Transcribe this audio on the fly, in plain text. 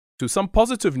To some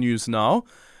positive news now,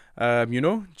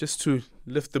 just to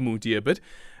lift the mood here a bit.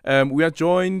 We are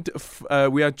joined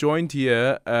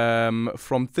here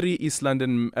from three East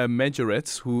London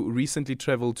majorettes who recently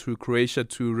travelled to Croatia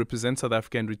to represent South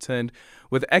Africa and returned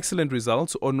with excellent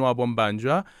results. Onwabe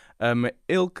Mbanjwa,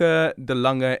 Ilke de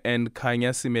Lange and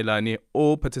Khanya Simelane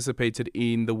all participated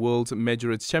in the World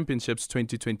Majorette Championships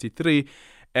 2023,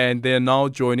 and they are now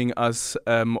joining us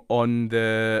on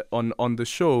the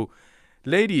show.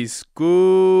 Ladies,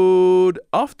 good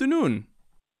afternoon.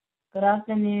 Good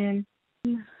afternoon.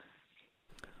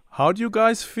 How do you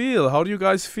guys feel?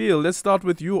 Let's start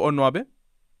with you, Onwabe.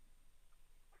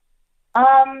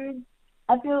 I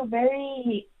feel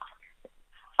very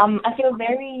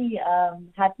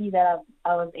happy that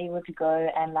I was able to go,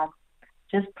 and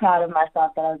just proud of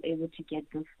myself that I was able to get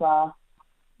this far.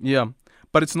 Yeah,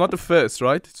 but it's not the first,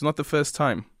 right? It's not the first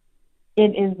time.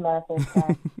 It is my first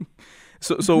time.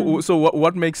 So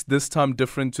what makes this time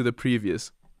different to the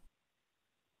previous?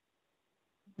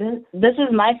 This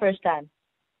is my first time.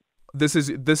 This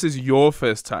is your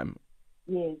first time?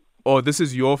 Yes. Or this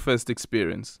is your first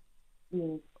experience?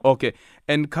 Yes. Okay.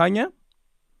 And Khanya?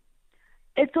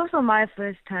 It's also my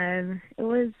first time. It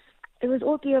was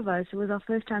all three of us. It was our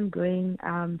first time going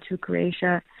to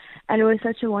Croatia, and it was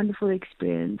such a wonderful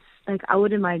experience. I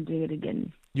wouldn't mind doing it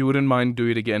again. You wouldn't mind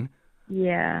doing it again?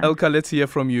 Yeah. Elka, let's hear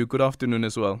from you. Good afternoon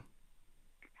as well.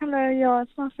 Hello, yeah,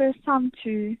 it's my first time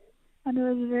too, and it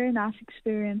was a very nice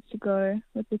experience to go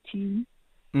with the team.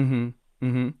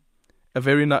 A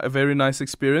very nice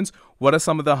experience. What are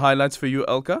some of the highlights for you,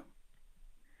 Elka?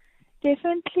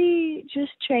 Definitely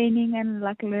just training and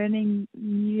learning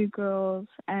new girls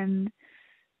and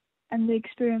the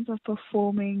experience of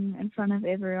performing in front of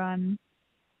everyone.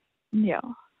 Yeah.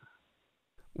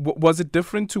 Was it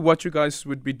different to what you guys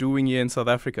would be doing here in South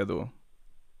Africa, though?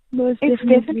 It's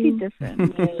definitely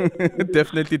different.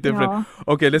 Definitely different. Yeah.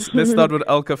 Okay, let's start with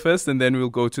Elka first, and then we'll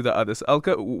go to the others.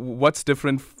 Elka, what's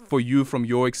different for you from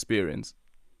your experience?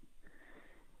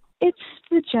 It's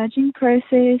the judging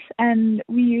process, and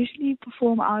we usually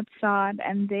perform outside,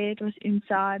 and there it was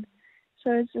inside,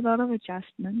 so it's a lot of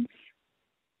adjustments.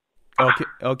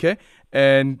 Okay.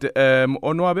 And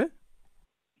Onwabe?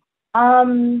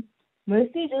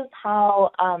 Mostly just how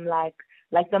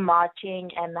the marching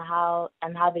and how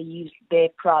they use their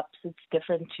props. It's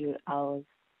different to ours.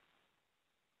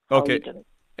 Okay.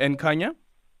 And Khanya?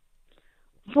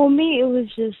 For me, it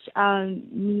was just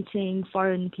meeting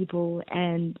foreign people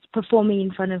and performing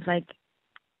in front of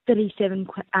 37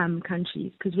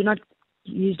 countries, because we're not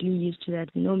usually used to that.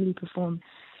 We normally perform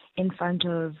in front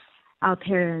of our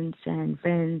parents and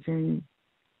friends and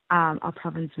our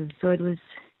provinces. So it was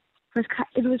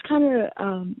kind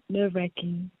of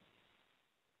nerve-wracking.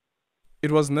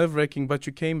 It was nerve-wracking, but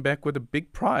you came back with a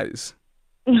big prize.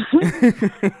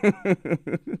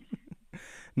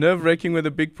 Nerve-wracking with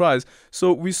a big prize.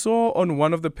 So we saw on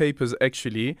one of the papers,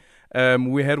 actually,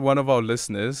 we had one of our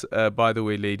listeners, by the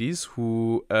way, ladies,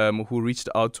 who reached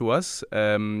out to us,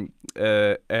 and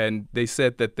they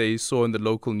said that they saw in the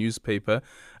local newspaper,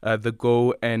 the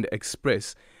Go and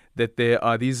Express, that there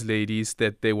are these ladies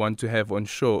that they want to have on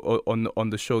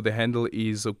the show. The handle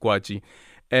is Gwaji.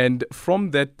 And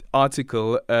from that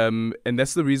article, and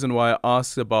that's the reason why I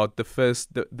asked about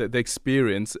the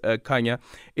experience, Khanya,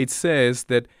 it says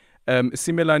that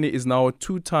Simelane is now a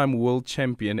 2-time world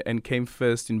champion and came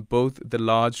first in both the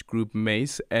large group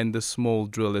mace and the small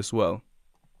drill as well.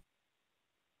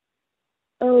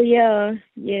 Oh, yeah.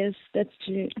 Yes, that's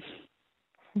true.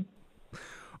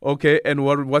 Okay, and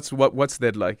what's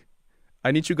that like?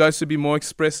 I need you guys to be more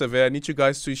expressive. I need you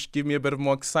guys to give me a bit of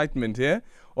more excitement here.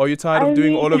 Or are you tired of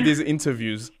doing all of these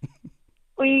interviews?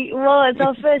 It's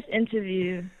our first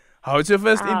interview. How is your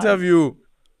first interview?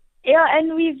 Yeah,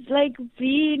 and we've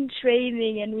been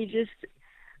training, and we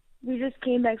just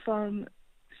came back from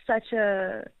such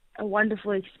a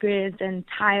wonderful experience and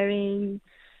tiring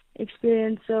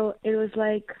experience. So it was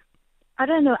I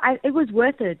don't know. It was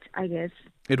worth it, I guess.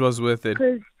 It was worth it.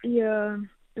 Because, yeah,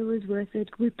 it was worth it.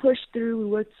 We pushed through. We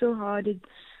worked so hard.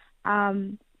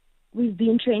 We've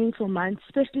been training for months,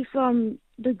 especially from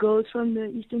the girls from the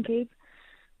Eastern Cape.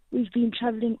 We've been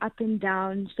traveling up and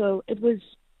down, so it was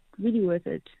really worth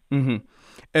it. Mm-hmm.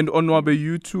 And Onwabe,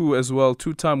 you too as well,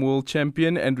 2-time world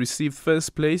champion, and received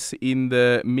first place in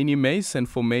the mini mace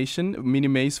formation,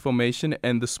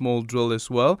 and the small drill as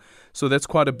well. So that's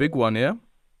quite a big one, yeah?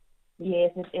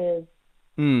 Yes, it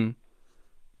is.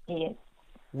 Yes.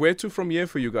 Where to from here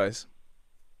for you guys?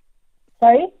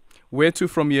 Sorry? Where to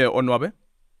from here, Onwabe?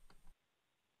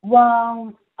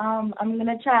 Well, I'm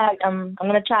gonna try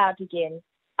out again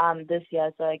this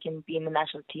year, so I can be in the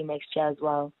national team next year as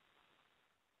well.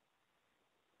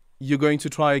 You're going to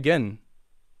try again?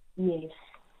 Yes.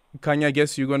 Khanya, I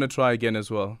guess you're going to try again as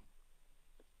well.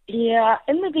 Yeah,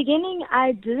 in the beginning,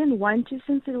 I didn't want to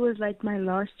since it was like my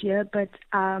last year, but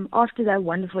after that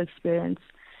wonderful experience,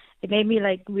 it made me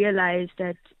like realize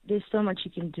that there's so much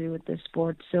you can do with this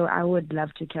sport. So I would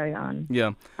love to carry on.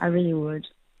 Yeah. I really would.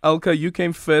 Ilke, you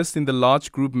came first in the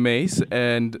large group mace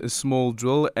and small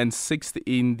drill, and sixth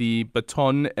in the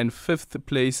baton, and fifth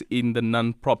place in the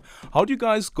non-prop. How do you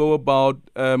guys go about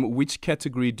which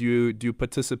category do you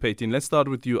participate in? Let's start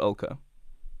with you, Ilke.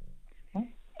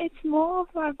 It's more of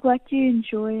like what you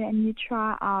enjoy and you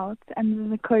try out, and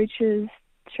then the coaches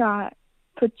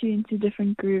put you into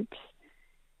different groups,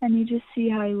 and you just see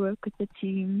how you work with the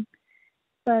team.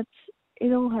 But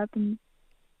it all happens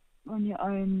on your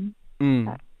own.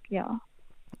 Yeah.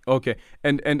 Okay,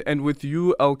 and with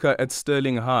you, Ilke, at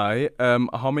Stirling High,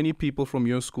 how many people from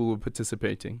your school were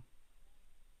participating?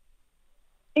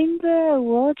 In the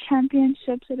World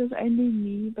Championships, it was only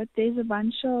me, but there's a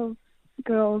bunch of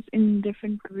girls in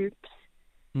different groups,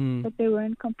 but they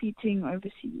weren't competing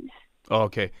overseas.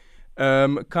 Okay.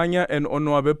 Khanya and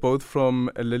Onwabe, both from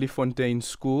Lilyfontein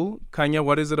School. Khanya,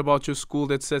 what is it about your school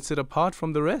that sets it apart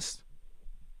from the rest?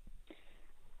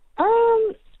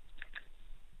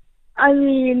 I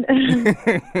mean,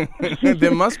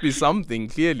 there must be something,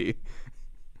 clearly.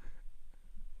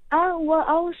 Well,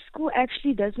 our school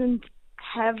actually doesn't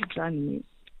have drummies.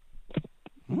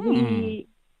 We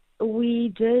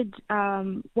did,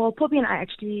 Poppy and I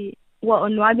actually,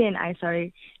 Onwabe and I,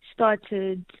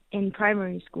 started in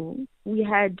primary school. We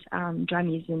had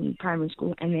drummies in primary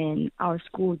school, and then our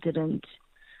school didn't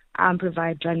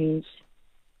provide drummies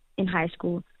in high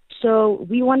school. So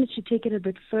we wanted to take it a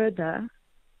bit further,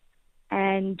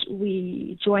 and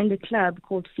we joined a club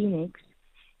called Phoenix,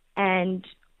 and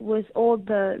with all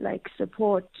the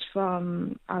support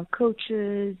from our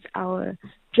coaches, our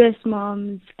dress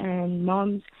moms and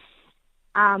moms,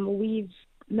 we've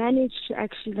managed to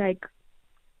actually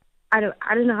I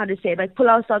don't know how to say it, pull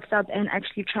our socks up and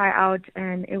actually try out,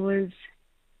 and it was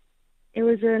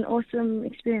an awesome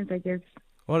experience, I guess.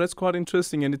 Oh, that's quite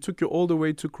interesting, and it took you all the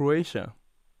way to Croatia.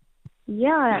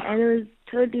 Yeah, and it was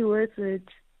totally worth it.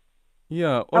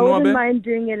 Yeah, Onwabe, I wouldn't mind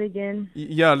doing it again.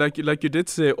 Yeah, like you did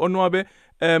say, Onwabe.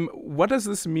 What does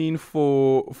this mean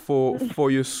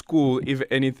for your school, if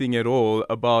anything at all,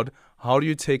 about how do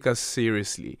you take us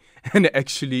seriously and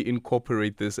actually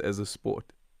incorporate this as a sport?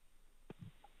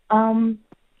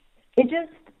 It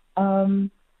just, I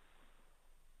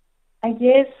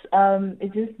guess,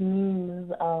 it just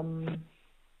means,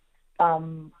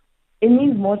 it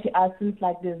means more to us since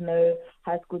there's no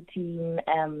high school team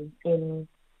in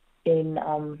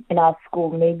our school.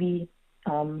 Maybe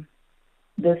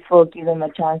this will give them a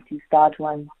chance to start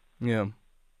one. Yeah.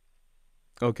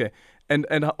 Okay. And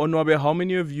Onwabe, how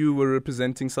many of you were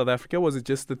representing South Africa? Was it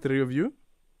just the three of you?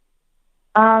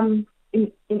 In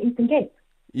Eastern Cape.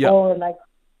 Yeah. Or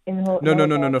in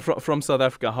No. From South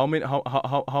Africa, how many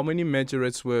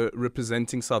majorettes were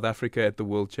representing South Africa at the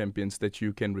World Champions that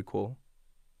you can recall?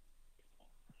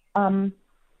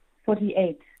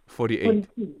 48. 48.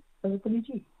 42. Was it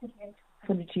 42?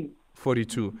 42.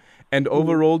 42. And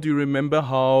overall, do you remember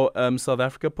how South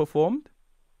Africa performed?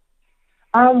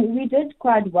 We did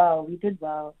quite well. We did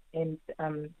well in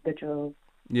the drills.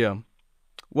 Yeah.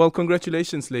 Well,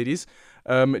 congratulations, ladies.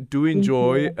 Do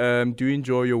enjoy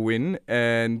your win,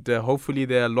 and hopefully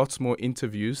there are lots more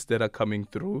interviews that are coming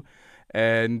through,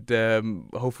 and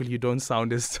hopefully you don't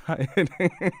sound as tired.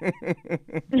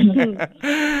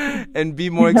 And be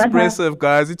more expressive,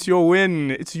 guys. It's your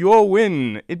win. It's your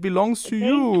win. It belongs to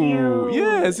you.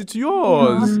 Yes, it's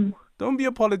yours. Don't be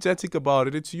apologetic about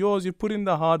it. It's yours. You put in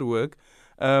the hard work,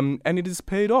 and it is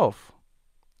paid off.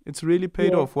 It's really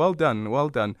paid off. Well done. Well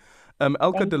done.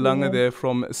 Ilke de Lange there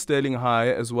from Stirling High,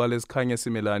 as well as Khanya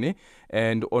Simelane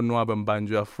and Onwabe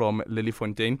Mbanjwa from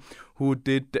Lilyfontein, who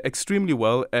did extremely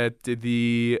well at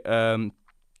the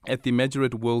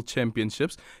Majorette World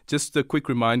Championships. Just a quick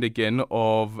reminder again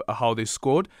of how they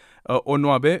scored.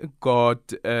 Onwabe got,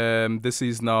 this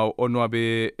is now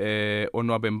Onwabe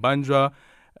Mbanjwa,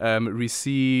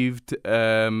 received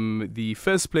the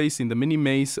first place in the mini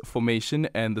mace formation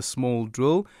and the small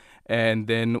drill. And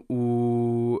then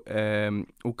Khanya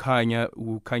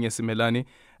Simelane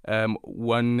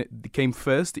came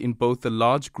first in both the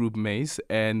large group mace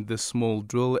and the small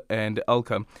drill, and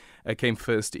Ilke came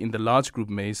first in the large group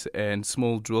mace and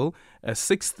small drill,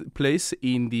 sixth place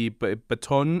in the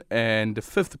baton, and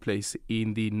fifth place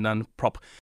in the non-prop.